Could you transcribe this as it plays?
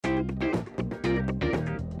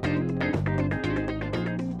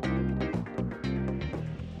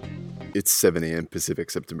It's 7 a.m.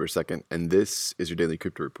 Pacific, September 2nd, and this is your daily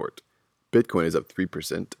crypto report. Bitcoin is up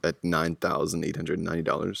 3% at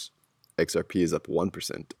 $9,890. XRP is up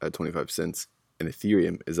 1% at 25 cents, and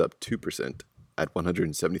Ethereum is up 2% at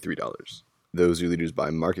 $173. Those are leaders by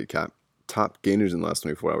market cap. Top gainers in the last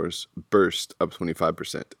 24 hours: Burst up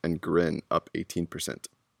 25% and Gren up 18%.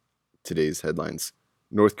 Today's headlines: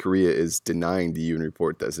 North Korea is denying the UN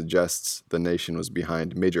report that suggests the nation was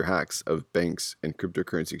behind major hacks of banks and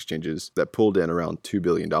cryptocurrency exchanges that pulled in around $2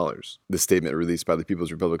 billion. The statement released by the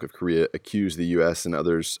People's Republic of Korea accused the U.S. and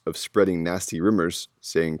others of spreading nasty rumors,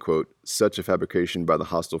 saying, quote, "Such a fabrication by the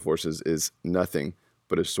hostile forces is nothing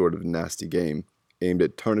but a sort of nasty game aimed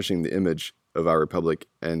at tarnishing the image of our republic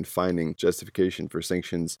and finding justification for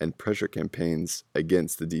sanctions and pressure campaigns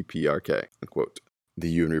against the DPRK," unquote. The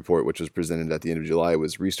UN report, which was presented at the end of July,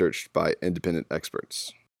 was researched by independent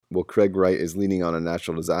experts. While Craig Wright is leaning on a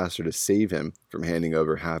natural disaster to save him from handing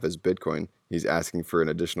over half his Bitcoin, he's asking for an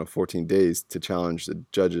additional 14 days to challenge the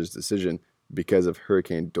judge's decision because of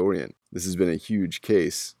Hurricane Dorian. This has been a huge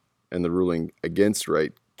case, and the ruling against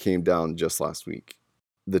Wright came down just last week.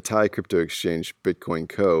 The Thai crypto exchange Bitcoin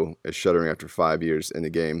Co. is shuttering after 5 years in the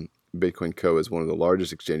game. Bitcoin Co. is one of the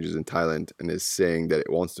largest exchanges in Thailand and is saying that it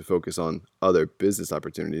wants to focus on other business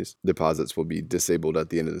opportunities. Deposits will be disabled at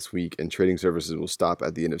the end of this week, and trading services will stop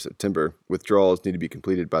at the end of September. Withdrawals need to be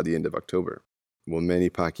completed by the end of October. Well, Manny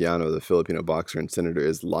Pacquiao, the Filipino boxer and senator,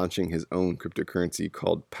 is launching his own cryptocurrency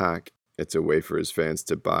called PAC. It's a way for his fans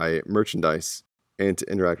to buy merchandise and to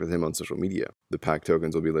interact with him on social media. The PAC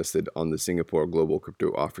tokens will be listed on the Singapore Global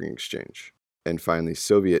Crypto Offering Exchange. And finally,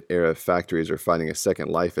 Soviet-era factories are finding a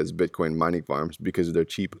second life as Bitcoin mining farms because of their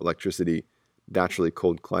cheap electricity, naturally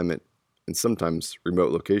cold climate, and sometimes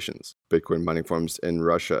remote locations. Bitcoin mining farms in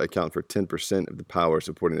Russia account for 10% of the power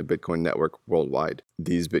supporting the Bitcoin network worldwide.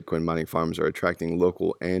 These Bitcoin mining farms are attracting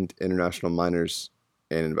local and international miners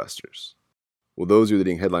and investors. Well, those are the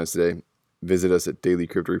leading headlines today. Visit us at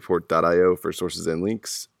dailycryptoreport.io for sources and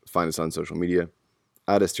links. Find us on social media.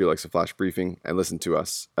 Add us to your Alexa Flash Briefing and listen to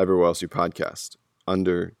us everywhere else you podcast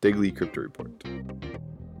under Daily Crypto Report.